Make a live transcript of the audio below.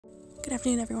Good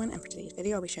afternoon everyone, and for today's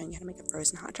video I'll be showing you how to make a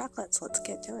frozen hot chocolate, so let's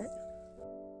get to it.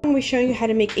 I'm going to be showing you how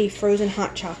to make a frozen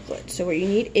hot chocolate. So what you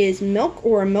need is milk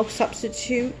or a milk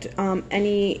substitute.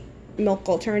 Any milk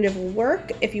alternative will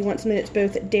work. If you want something that's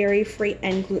both dairy-free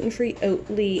and gluten-free,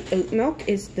 Oatly oat milk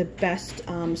is the best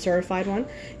certified one.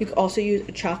 You can also use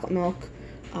a chocolate milk,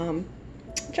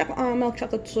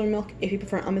 chocolate soy milk if you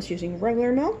prefer. I'm just using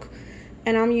regular milk.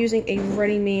 And I'm using a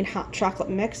ready-made hot chocolate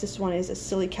mix. This one is a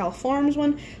Silly Cow Farms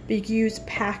one, but you can use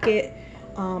packet.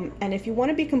 And if you want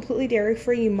to be completely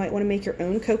dairy-free, you might want to make your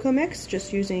own cocoa mix,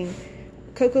 just using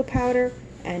cocoa powder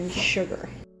and sugar.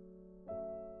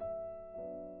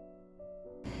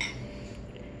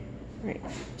 Alright,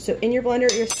 so in your blender,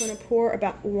 you're just going to pour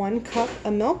about 1 cup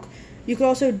of milk. You could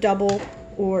also double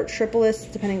or triple this,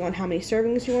 depending on how many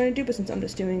servings you want to do, but since I'm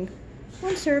just doing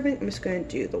 1 serving, I'm just going to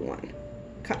do the 1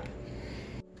 cup.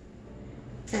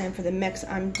 And for the mix,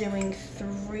 I'm doing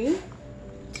 3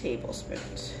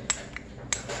 tablespoons.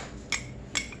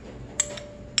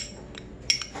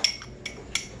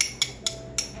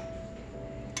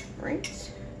 Right.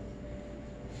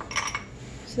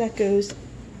 So that goes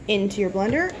into your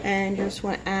blender, and you just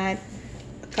want to add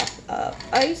a cup of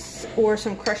ice or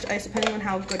some crushed ice, depending on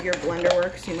how good your blender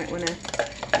works. You might want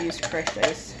to use crushed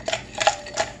ice.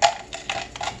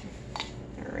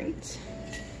 All right.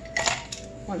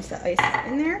 Once the ice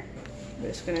is in there, we're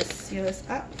just going to seal this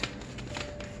up,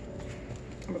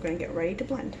 and we're going to get ready to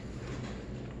blend.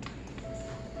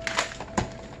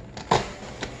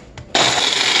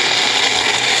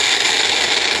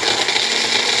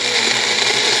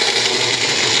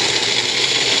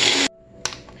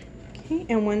 Okay,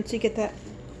 and once you get that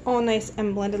all nice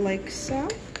and blended like so,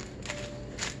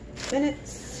 then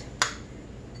it's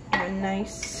a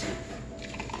nice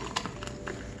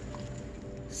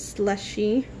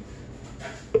slushy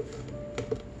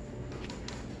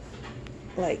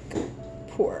like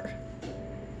pour.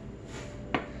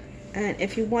 And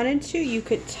if you wanted to, you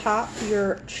could top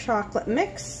your chocolate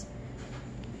mix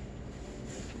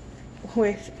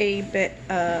with a bit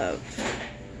of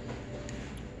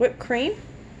whipped cream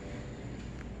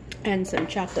and some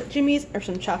chocolate jimmies or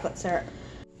some chocolate syrup.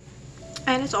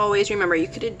 And as always, remember, you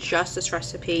could adjust this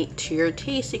recipe to your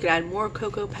taste. You could add more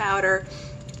cocoa powder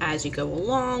as you go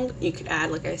along. You could add,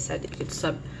 like I said, you could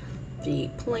sub the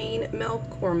plain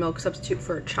milk or milk substitute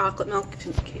for chocolate milk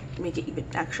to make it even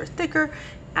extra thicker.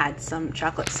 Add some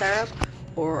chocolate syrup,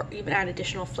 or even add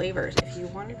additional flavors if you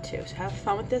wanted to. So have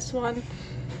fun with this one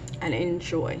and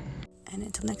enjoy. And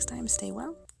until next time, stay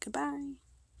well. Goodbye.